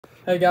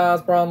Hey guys,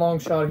 Brian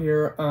Longshot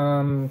here.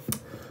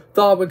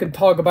 Thought we could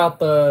talk about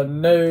the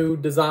new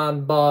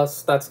design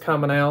bus that's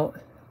coming out.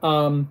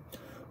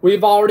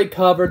 We've already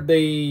covered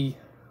the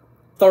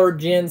 3rd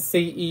gen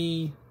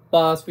CE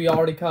bus. We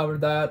already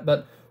covered that,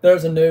 but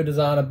there's a new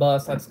design of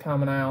bus that's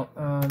coming out.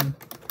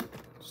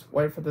 Just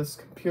wait for this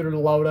computer to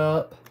load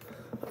up.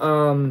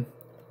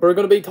 We're going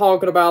to be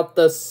talking about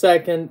the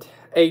second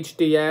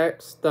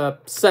HDX,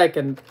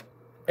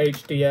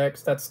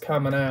 that's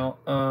coming out.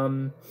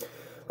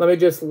 Let me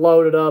just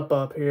load it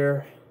up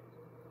here.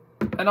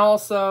 And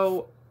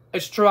also,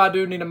 it's true I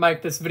do need to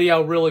make this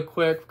video really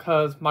quick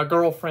because my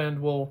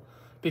girlfriend will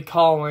be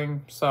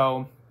calling.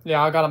 So,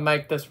 yeah, I gotta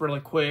make this really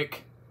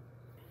quick.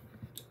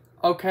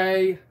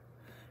 Okay,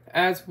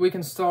 as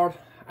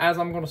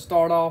I'm gonna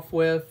start off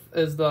with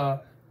is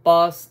the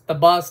bus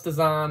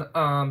design.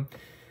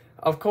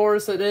 Of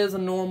course, it is a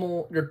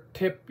normal,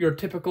 your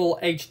typical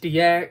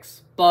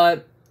HDX,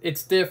 but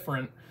it's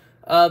different.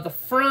 The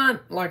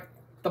front, like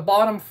the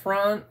bottom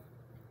front,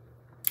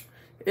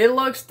 it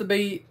looks to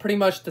be pretty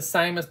much the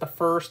same as the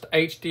first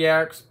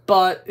HDX,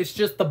 but it's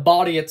just the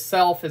body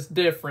itself is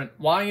different.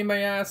 Why, you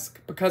may ask?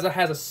 Because it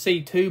has a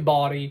C2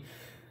 body.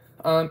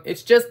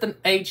 It's just an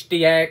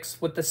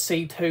HDX with the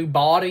C2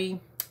 body.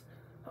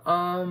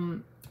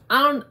 To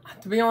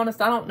be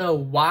honest, I don't know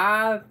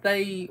why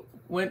they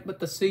went with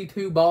the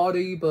C2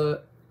 body,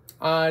 but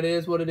it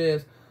is what it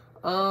is.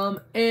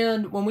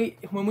 And when we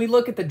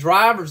look at the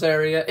driver's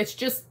area, it's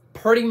just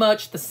pretty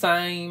much the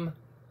same,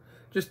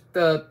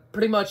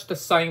 pretty much the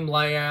same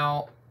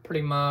layout,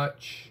 pretty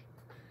much.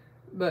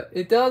 But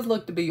it does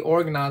look to be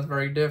organized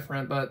very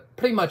different, but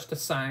pretty much the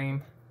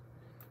same.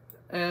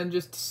 And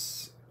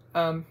just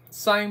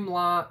same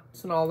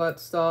lights and all that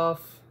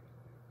stuff.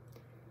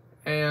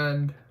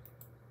 And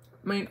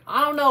I mean,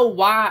 I don't know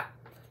why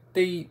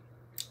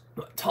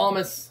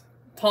Thomas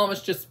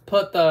just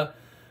put the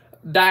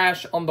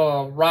dash on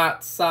the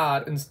right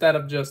side instead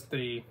of just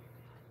the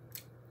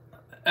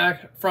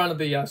front of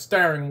the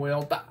steering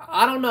wheel.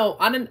 I don't know.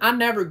 I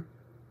never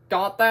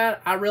got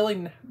that. I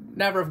really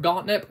never have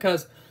gotten it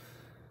because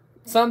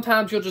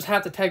sometimes you'll just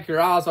have to take your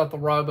eyes off the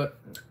road. But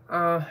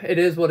it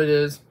is what it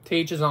is. To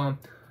each his own.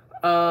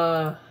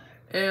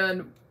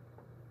 And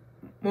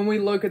when we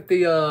look at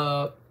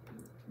the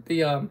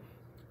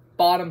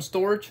bottom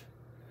storage,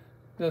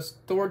 the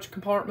storage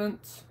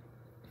compartments.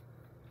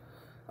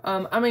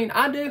 I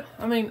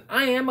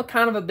am a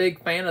kind of a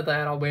big fan of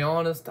that, I'll be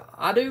honest.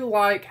 I do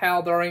like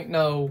how there ain't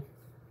no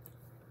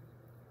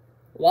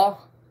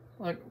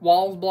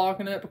walls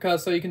blocking it,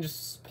 because so you can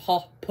just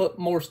put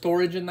more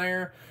storage in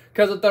there.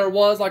 Because if there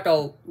was like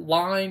a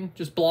line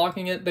just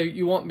blocking it,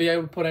 you won't be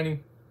able to put any,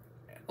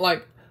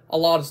 like, a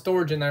lot of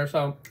storage in there.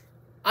 So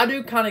I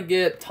do kind of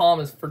get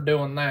Thomas for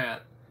doing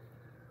that.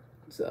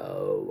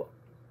 So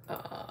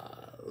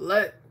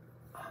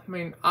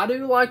I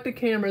do like the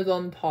cameras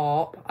on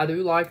top. I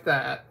do like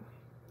that.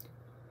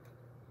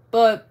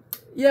 But,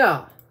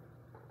 yeah.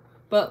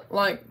 But,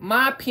 like,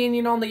 my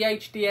opinion on the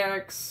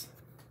HDX,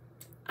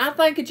 I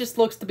think it just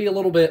looks to be a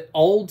little bit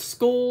old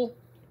school.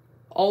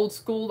 Old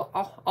school,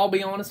 I'll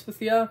be honest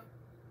with you.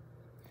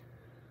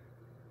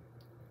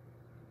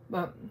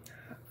 But,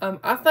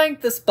 I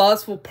think this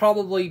bus will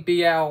probably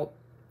be out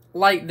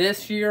late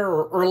this year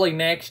or early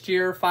next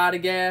year, if I had to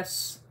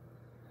guess.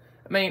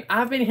 I mean,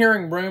 I've been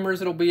hearing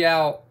rumors it'll be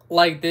out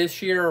late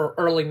this year or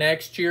early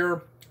next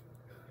year.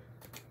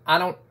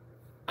 I'm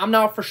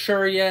not for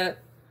sure yet.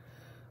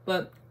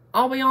 But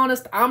I'll be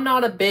honest, I'm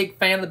not a big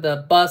fan of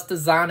the bus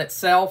design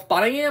itself,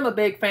 but I am a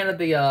big fan of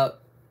the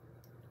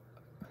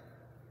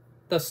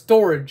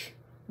storage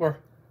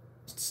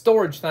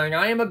thing.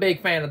 I am a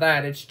big fan of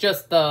that. It's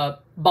just the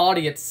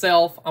body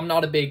itself I'm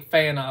not a big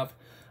fan of.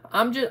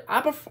 I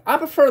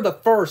prefer the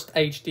first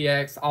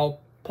HDX,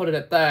 I'll put it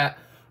at that.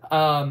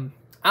 I'm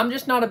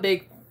just not a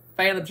big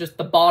fan of just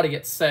the body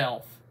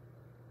itself.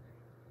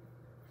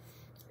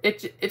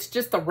 It's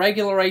just a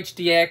regular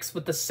HDX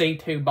with the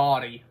C2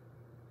 body.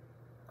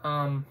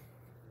 It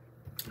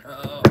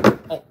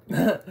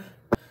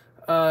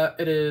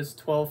is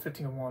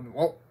 12:51.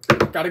 Well,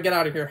 gotta get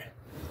out of here.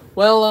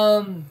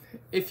 Well,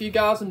 if you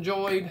guys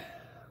enjoyed,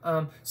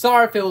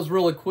 sorry if it was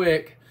really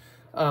quick.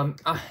 The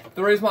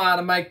reason why I had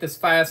to make this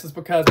fast is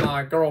because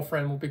my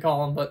girlfriend will be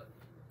calling. But,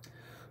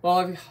 well,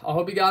 I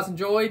hope you guys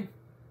enjoyed.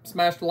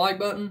 Smash the like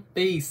button.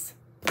 Peace.